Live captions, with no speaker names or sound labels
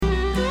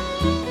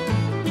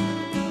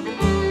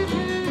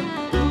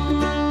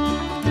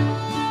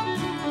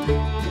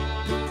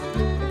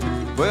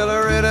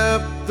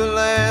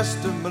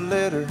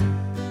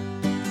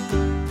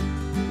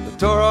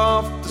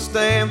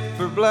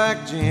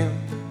Black Jim.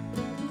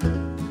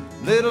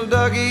 Little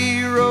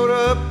Dougie rode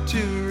up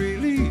to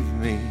relieve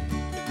me.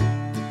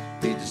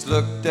 He just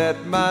looked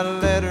at my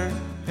letter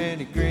and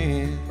he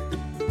grinned.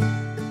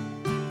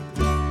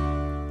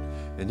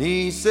 And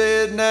he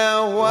said,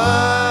 now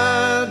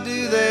why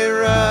do they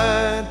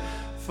ride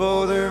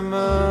for their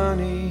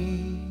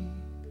money?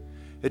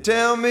 Hey,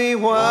 tell me,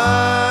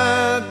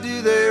 why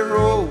do they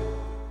roll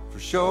for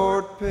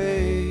short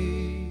pay?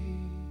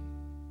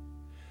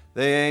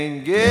 They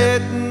ain't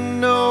getting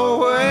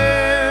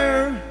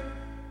nowhere.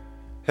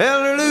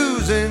 Hell, they're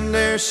losing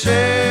their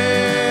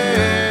share.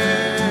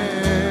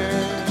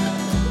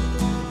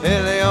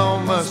 And they all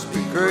must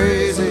be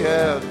crazy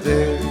out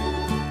there,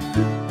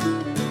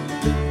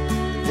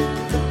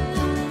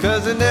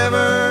 'cause they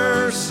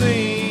never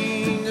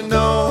seen the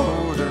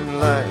northern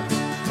lights.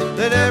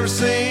 They never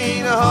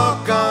seen a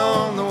hawk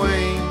on the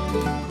wing.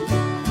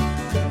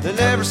 They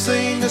never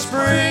seen the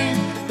spring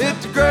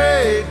hit the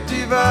Great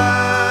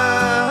Divide.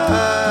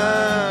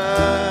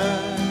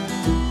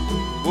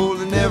 Oh,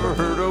 they never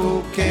heard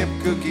old Camp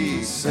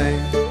Cookie sing.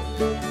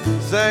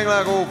 Sang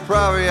like old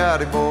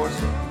Proviati boys.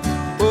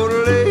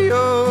 Odelay,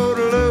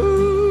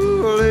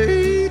 odeloo,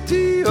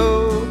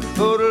 olay-tee-o,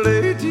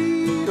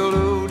 odelay-tee,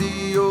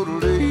 oloo-dee,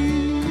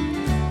 odelay.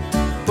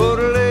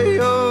 Odelay,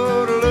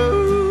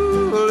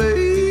 odeloo,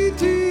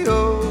 olay-tee-o,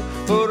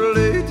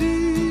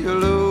 odelay-tee,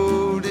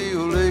 oloo-dee,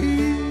 olay.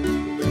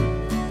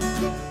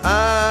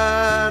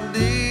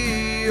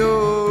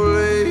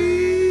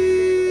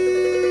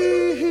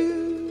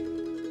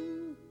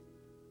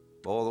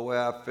 Boy, the way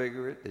I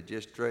figure it, they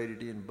just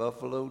traded in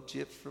buffalo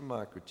chips for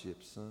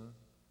microchips, son.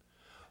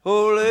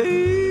 Ole,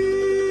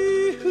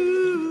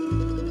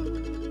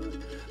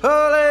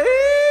 ole,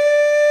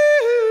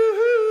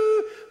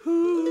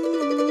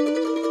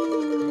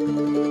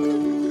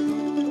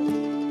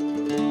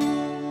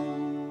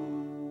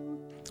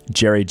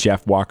 Jerry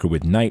Jeff Walker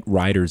with Night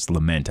Rider's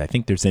Lament. I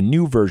think there's a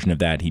new version of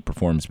that he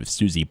performs with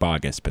Susie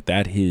Boggess, but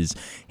that is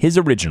his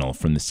original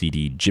from the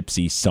CD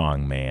Gypsy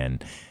Song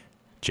Man.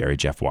 Jerry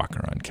Jeff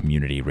Walker on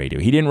Community Radio.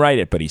 He didn't write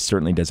it, but he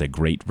certainly does a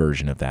great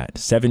version of that.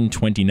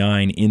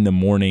 7:29 in the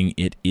morning.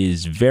 It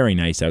is very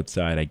nice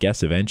outside, I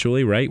guess,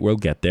 eventually, right? We'll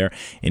get there.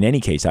 In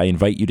any case, I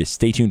invite you to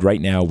stay tuned right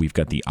now. We've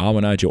got the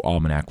Awanadjo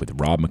Almanac with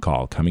Rob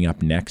McCall coming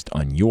up next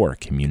on your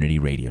community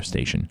radio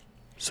station.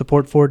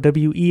 Support for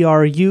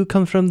WERU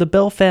comes from the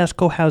Belfast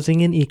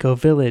Co-Housing and Eco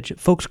Village,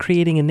 folks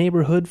creating a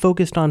neighborhood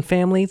focused on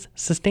families,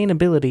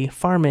 sustainability,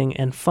 farming,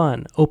 and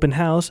fun. Open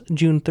house,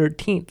 June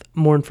 13th.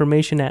 More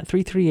information at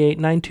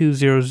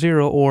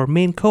 338-9200 or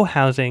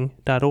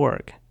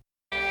maincohousing.org.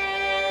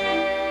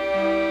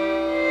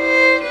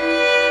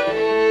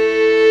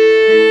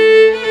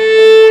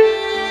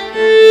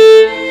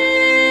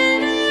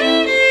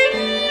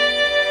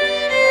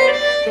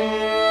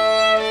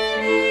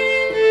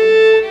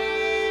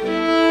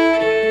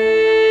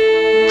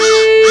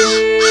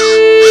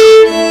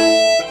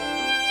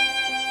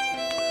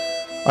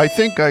 I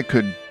think I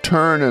could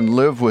turn and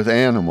live with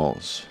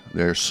animals.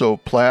 They're so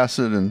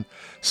placid and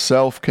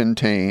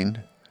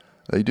self-contained.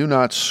 They do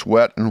not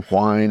sweat and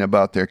whine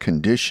about their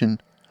condition.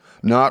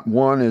 Not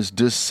one is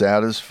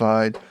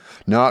dissatisfied.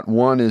 Not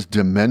one is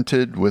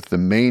demented with the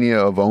mania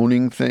of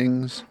owning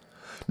things.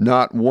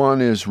 Not one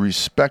is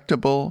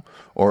respectable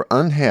or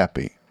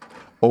unhappy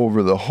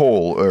over the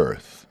whole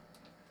earth.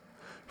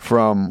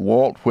 From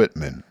Walt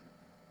Whitman.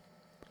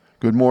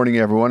 Good morning,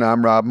 everyone.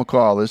 I'm Rob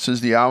McCall. This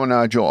is the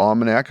Awanadjo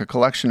Almanac, a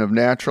collection of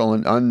natural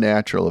and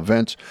unnatural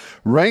events,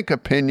 rank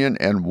opinion,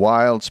 and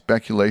wild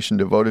speculation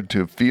devoted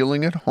to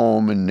feeling at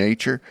home in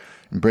nature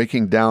and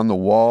breaking down the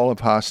wall of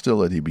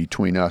hostility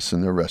between us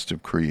and the rest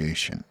of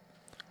creation.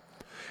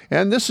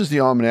 And this is the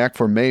Almanac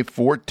for May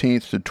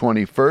 14th to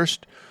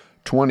 21st,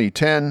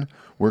 2010.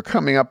 We're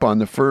coming up on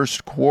the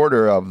first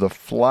quarter of the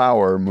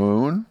flower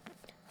moon.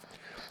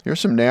 Here's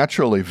some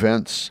natural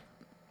events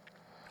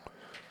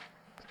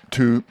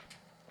to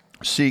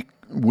seek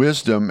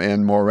wisdom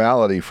and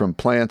morality from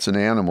plants and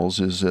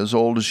animals is as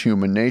old as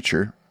human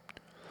nature.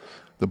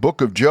 The book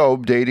of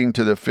Job, dating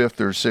to the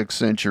 5th or 6th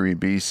century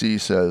BC,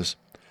 says,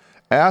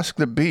 "Ask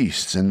the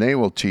beasts, and they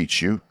will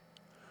teach you,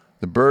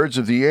 the birds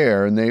of the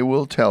air, and they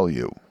will tell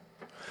you.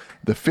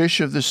 The fish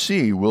of the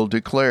sea will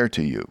declare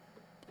to you.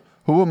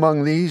 Who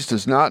among these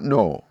does not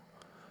know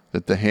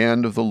that the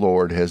hand of the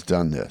Lord has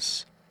done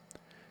this?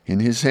 In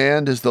his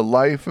hand is the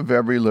life of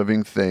every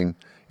living thing,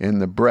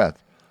 and the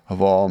breath of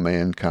all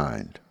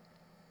mankind."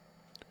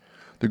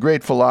 The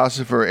great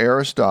philosopher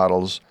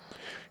Aristotle's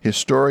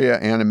Historia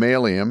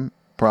Animalium,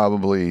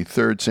 probably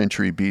 3rd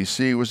century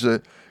BC, was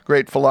a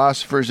great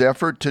philosopher's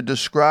effort to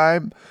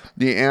describe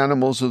the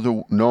animals of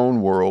the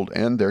known world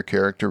and their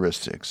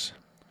characteristics.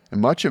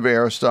 And much of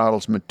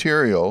Aristotle's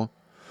material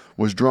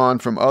was drawn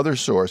from other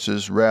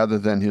sources rather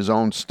than his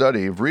own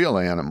study of real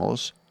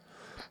animals.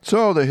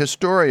 So the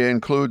Historia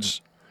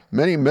includes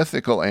many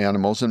mythical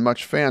animals and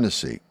much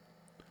fantasy.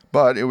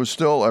 But it was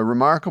still a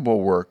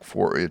remarkable work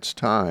for its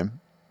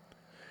time.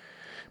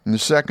 In the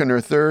 2nd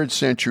or 3rd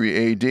century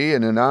AD,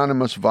 an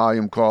anonymous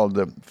volume called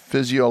the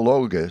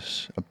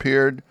Physiologus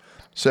appeared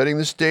setting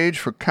the stage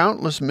for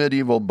countless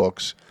medieval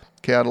books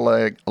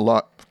cataloging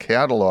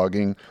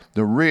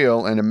the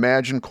real and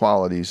imagined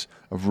qualities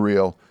of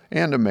real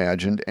and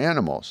imagined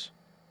animals.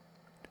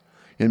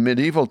 In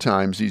medieval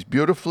times, these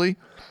beautifully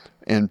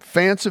and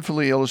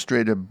fancifully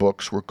illustrated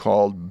books were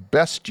called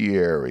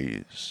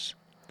bestiaries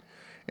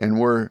and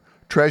were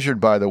treasured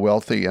by the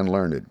wealthy and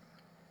learned.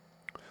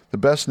 The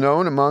best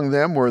known among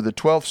them were the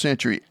 12th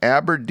century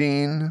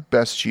Aberdeen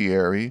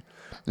Bestiary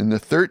and the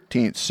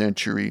 13th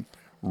century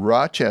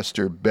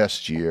Rochester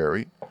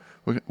Bestiary,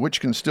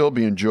 which can still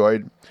be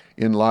enjoyed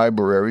in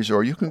libraries,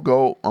 or you can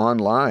go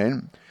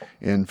online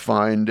and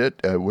find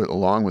it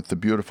along with the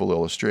beautiful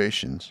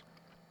illustrations.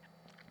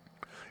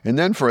 And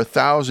then for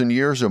 1,000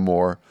 years or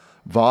more,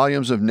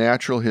 volumes of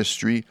natural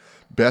history,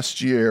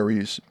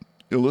 bestiaries,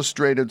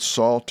 illustrated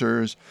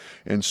psalters,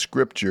 and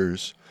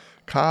scriptures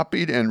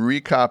copied and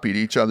recopied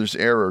each other's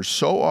errors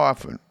so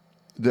often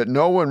that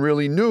no one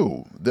really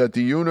knew that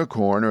the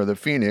unicorn or the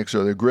phoenix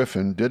or the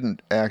griffin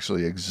didn't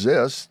actually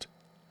exist,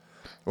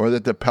 or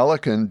that the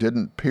pelican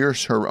didn't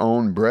pierce her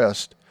own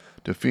breast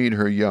to feed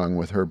her young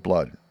with her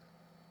blood.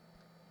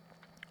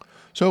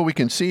 So we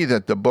can see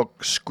that the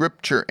book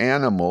Scripture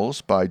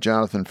Animals by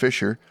Jonathan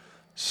Fisher,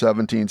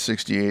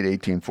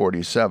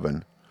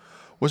 1768-1847,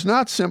 was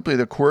not simply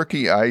the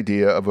quirky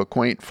idea of a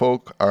quaint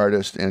folk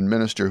artist and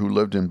minister who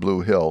lived in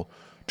Blue Hill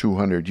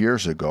 200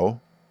 years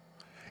ago.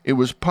 It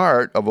was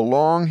part of a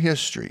long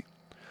history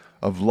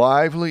of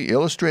lively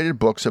illustrated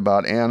books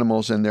about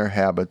animals and their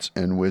habits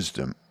and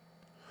wisdom,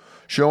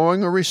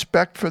 showing a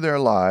respect for their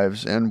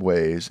lives and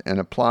ways and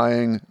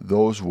applying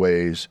those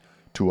ways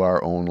to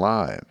our own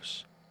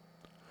lives.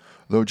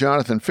 Though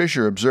Jonathan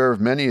Fisher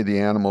observed many of the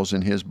animals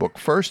in his book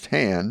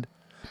firsthand,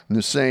 in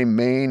the same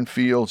Maine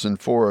fields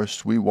and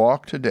forests we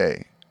walk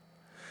today,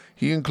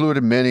 he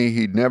included many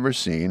he'd never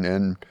seen,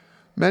 and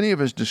many of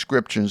his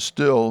descriptions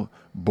still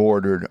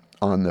bordered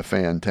on the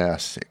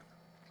fantastic.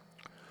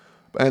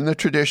 And the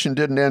tradition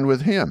didn't end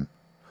with him.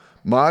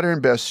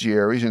 Modern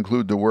bestiaries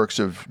include the works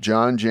of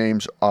John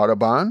James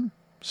Audubon,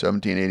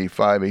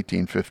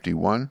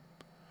 1785-1851,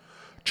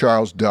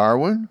 Charles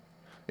Darwin,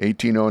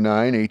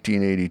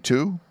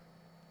 1809-1882,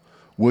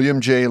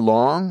 William J.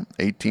 Long,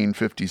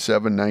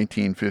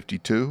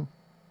 1857-1952,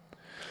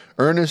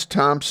 Ernest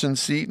Thompson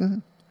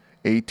Seton,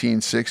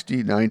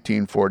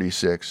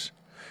 1860-1946,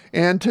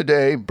 and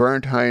today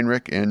Bernd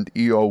Heinrich and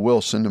E.O.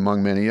 Wilson,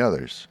 among many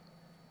others.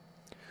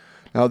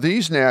 Now,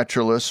 these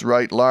naturalists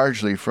write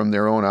largely from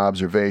their own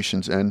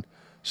observations, and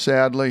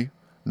sadly,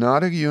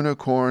 not a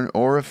unicorn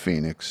or a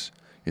phoenix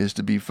is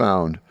to be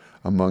found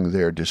among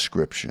their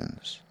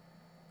descriptions.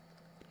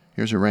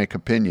 Here's a rank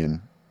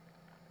opinion.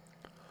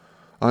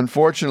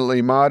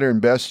 Unfortunately, modern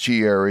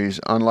bestiaries,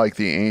 unlike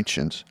the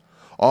ancients,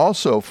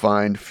 also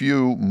find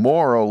few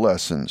moral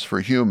lessons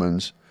for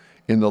humans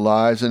in the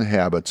lives and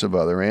habits of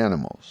other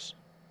animals.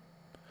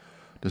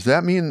 Does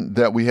that mean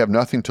that we have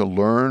nothing to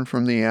learn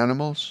from the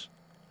animals?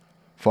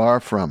 Far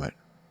from it.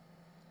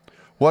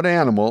 What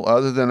animal,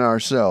 other than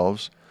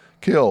ourselves,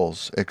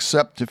 kills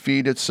except to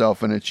feed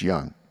itself and its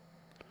young?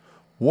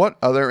 What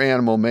other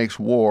animal makes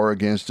war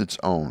against its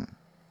own?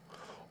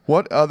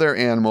 What other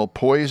animal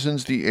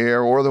poisons the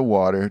air or the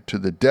water to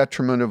the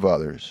detriment of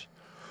others,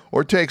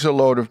 or takes a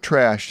load of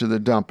trash to the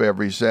dump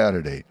every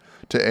Saturday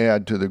to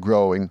add to the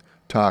growing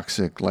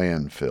toxic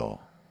landfill?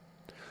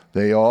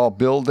 They all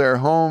build their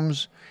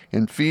homes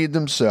and feed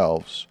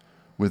themselves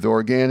with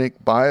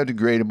organic,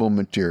 biodegradable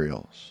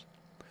materials.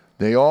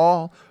 They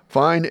all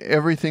find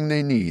everything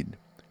they need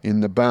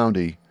in the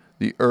bounty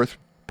the earth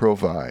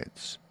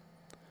provides.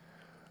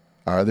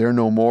 Are there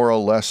no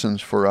moral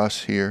lessons for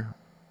us here?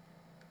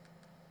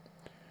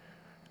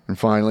 And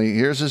finally,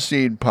 here's a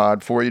seed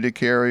pod for you to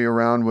carry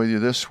around with you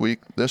this week.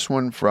 This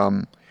one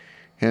from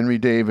Henry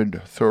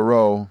David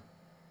Thoreau.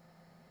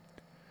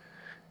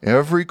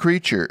 Every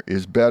creature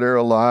is better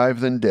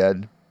alive than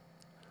dead,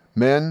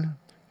 men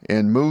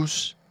and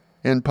moose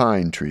and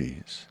pine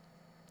trees.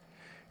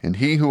 And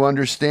he who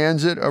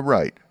understands it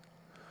aright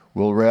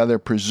will rather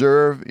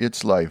preserve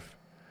its life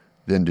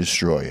than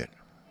destroy it.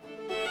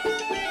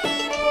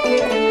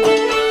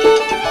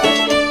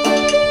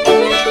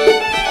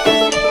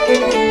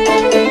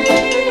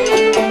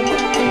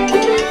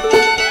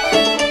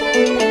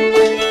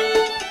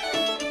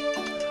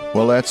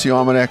 Well, that's the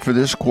almanac for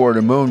this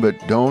quarter moon,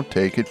 but don't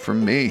take it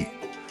from me.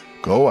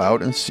 Go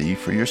out and see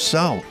for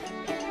yourself.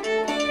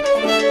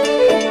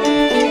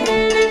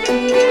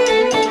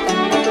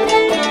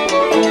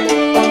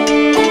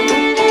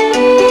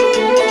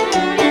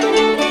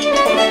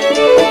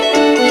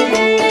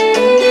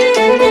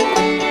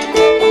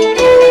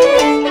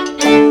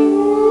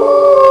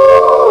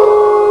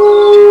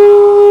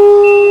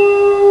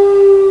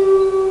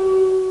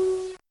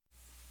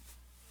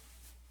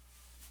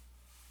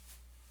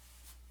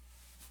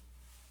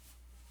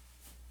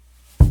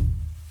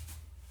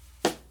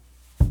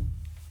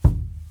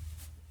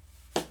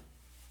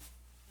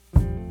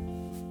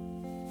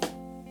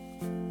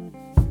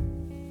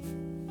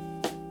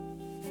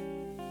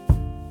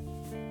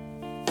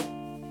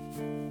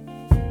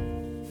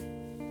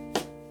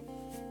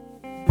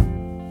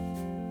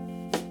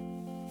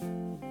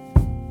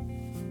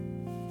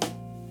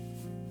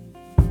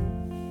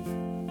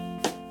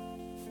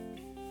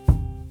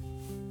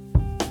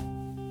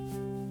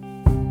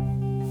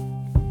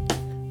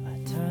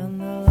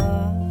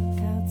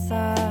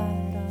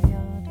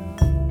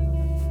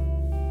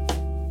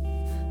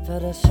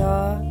 Felt a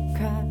sharp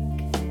crack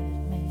hit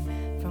me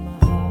from my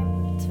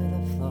heart to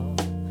the floor,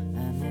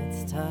 and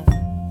it's time.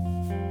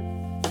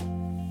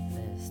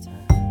 This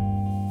time,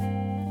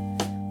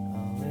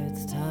 oh,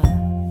 it's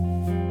time.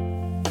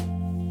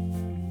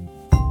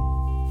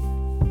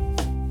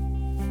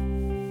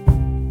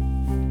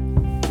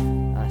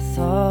 I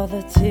saw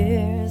the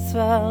tears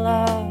well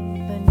up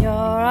in your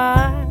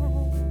eyes.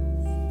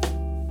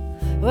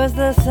 Was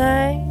the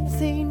same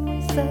scene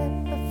we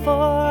said before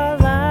our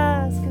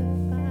last goodbye,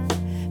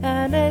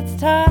 and it's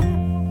time.